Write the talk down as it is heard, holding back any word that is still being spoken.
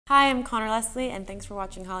Hi, I'm Conor Leslie, and thanks for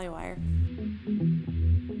watching Hollywire.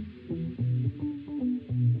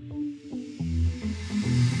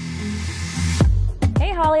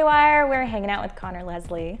 Hey Hollywire, we're hanging out with Conor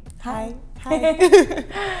Leslie. Hi.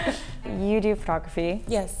 Hi. You do photography.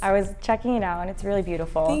 Yes. I was checking it out and it's really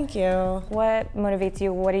beautiful. Thank you. What motivates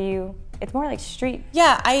you? What do you, it's more like street.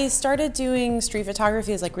 Yeah, I started doing street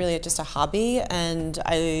photography as like really just a hobby, and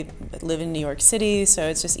I live in New York City, so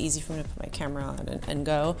it's just easy for me to put my camera on and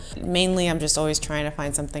go. Mainly I'm just always trying to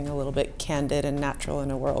find something a little bit candid and natural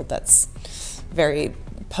in a world that's very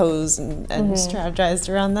posed and strategized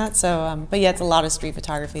around that. So, but yeah, it's a lot of street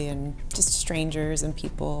photography and just strangers and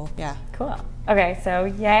people. Yeah. Cool. Okay, so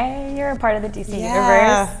yay, you're a part of the DC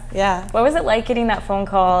universe. Yeah. What was it like getting that phone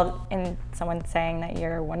call and someone saying that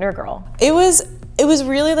you're Wonder Girl? It was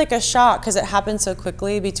really like a shock because it happened so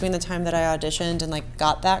quickly between the time that I auditioned and like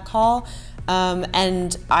got that call,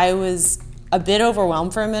 and I was a bit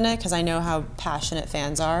overwhelmed for a minute because I know how passionate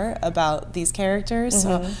fans are about these characters.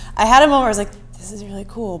 So I had a moment where I was like, this is really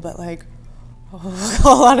cool, but like,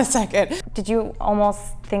 hold on a second. Did you almost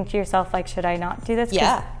think to yourself, like, should I not do this?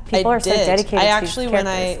 Yeah, people are so dedicated I to actually, these when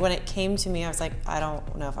characters. it came to me, I was like, I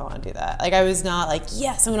don't know if I want to do that. Like, I was not like,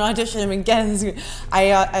 yes, I'm gonna audition and get this.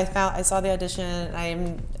 I saw the audition, and I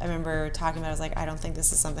remember talking about it. I was like, I don't think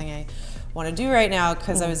this is something I want to do right now,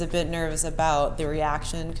 because I was a bit nervous about the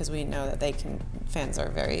reaction, because we know that fans are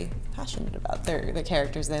very passionate about the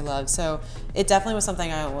characters they love. So it definitely was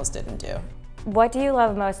something I almost didn't do. What do you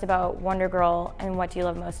love most about Wonder Girl, and what do you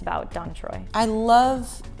love most about Donna Troy? I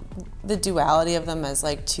love the duality of them as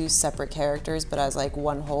like two separate characters, but as like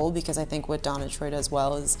one whole, because I think what Donna Troy does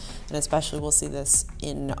well is, and especially we'll see this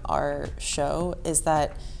in our show, is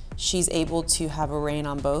that she's able to have a reign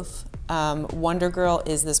on both. Wonder Girl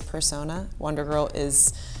is this persona. Wonder Girl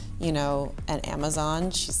is, you know, an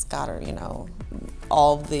Amazon. She's got her, you know,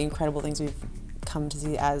 all the incredible things we've come to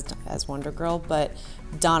see as Wonder Girl, but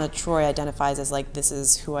Donna Troy identifies as like, this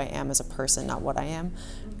is who I am as a person, not what I am.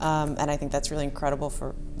 And I think that's really incredible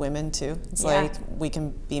for women too. It's like, we can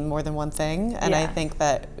be more than one thing. And I think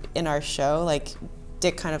that in our show, like,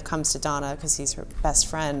 Dick kind of comes to Donna because he's her best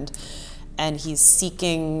friend, and he's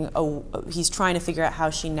trying to figure out how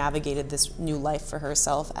she navigated this new life for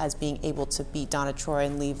herself as being able to be Donna Troy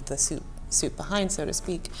and leave the suit behind, so to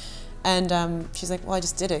speak. And she's like, well, I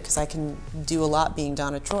just did it because I can do a lot being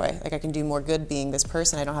Donna Troy. Like, I can do more good being this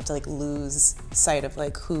person. I don't have to like lose sight of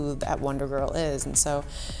like who that Wonder Girl is. And so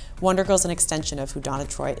Wonder Girl's an extension of who Donna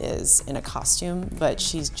Troy is in a costume, but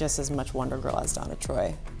she's just as much Wonder Girl as Donna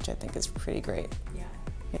Troy, which I think is pretty great. Yeah.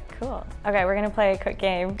 Cool. Okay, we're gonna play a quick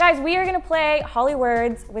game. Guys, we are gonna play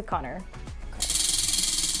Hollywords with Conor. Okay.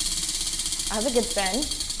 That was a good spin.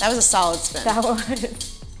 That was a solid spin. That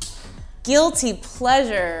was. Guilty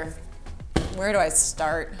pleasure. Where do I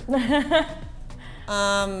start? I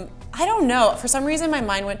don't know. For some reason, my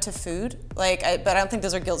mind went to food. Like, but I don't think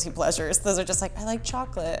those are guilty pleasures. Those are just like, I like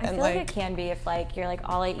chocolate. I feel like it can be if like you're like,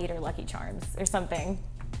 all I eat are Lucky Charms or something.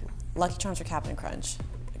 Lucky Charms or Captin Crunch.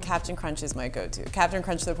 Captin Crunch is my go-to. Captin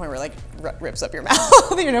Crunch to the point where it like rips up your mouth.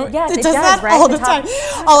 You know, yes, it does that right? all the time.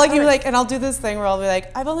 I'll like be like, and I'll do this thing where I'll be like,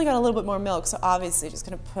 I've only got a little bit more milk, so obviously just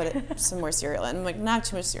gonna put some more cereal in. I'm like, not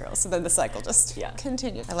too much cereal. So then the cycle just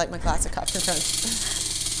continues. I like my classic Captin Crunch.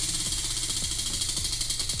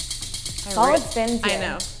 Solid spins here. I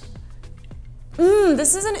know.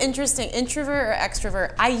 This is an interesting introvert or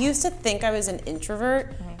extrovert. I used to think I was an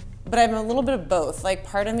introvert. But I'm a little bit of both. Like,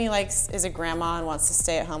 part of me is a grandma and wants to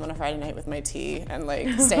stay at home on a Friday night with my tea and like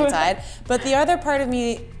stay inside. But the other part of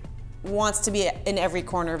me wants to be in every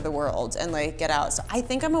corner of the world and like get out. So I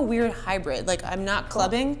think I'm a weird hybrid. Like, I'm not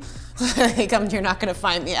clubbing. Like, you're not gonna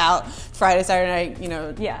find me out Friday, Saturday night, you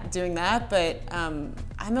know, doing that. But I'm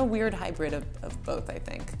a weird hybrid of both, I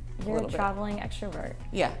think. You're a traveling extrovert.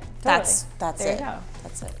 Yeah, totally. that's there it. You go.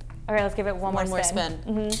 That's it. All right, let's give it one more spin.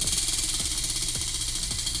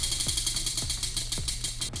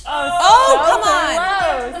 Oh, come on!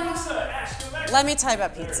 Let me tell you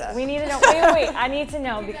about pizza. We need to know. Wait. I need to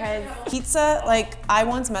know because pizza. Like, I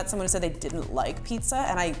once met someone who said they didn't like pizza,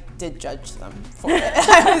 and I did judge them for it.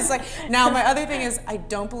 I was like, now my other thing is, I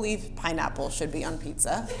don't believe pineapple should be on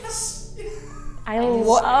pizza. I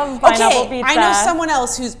love pineapple pizza. I know someone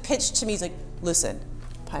else who's pitched to me. He's like, listen,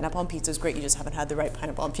 pineapple on pizza is great. You just haven't had the right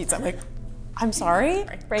pineapple on pizza. I'm like, I'm sorry.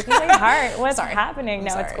 Breaking your heart. What's happening?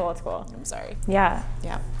 No, it's cool. It's cool. I'm sorry. Yeah.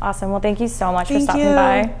 Yeah. Awesome. Well, thank you so much for stopping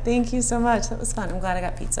by. Thank you so much. That was fun. I'm glad I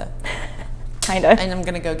got pizza. Kinda. And I'm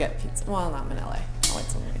gonna go get pizza. Well, no, I'm in LA. I'll wait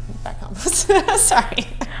till I'm back home. Sorry.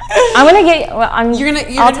 I'm gonna get. Well,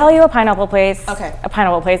 I'll tell you a pineapple place. Okay. A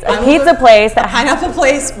pineapple place. A pizza place. A pineapple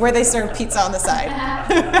place where they serve pizza on the side.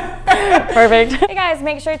 Perfect. Hey guys,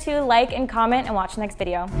 make sure to like and comment and watch the next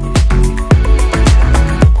video.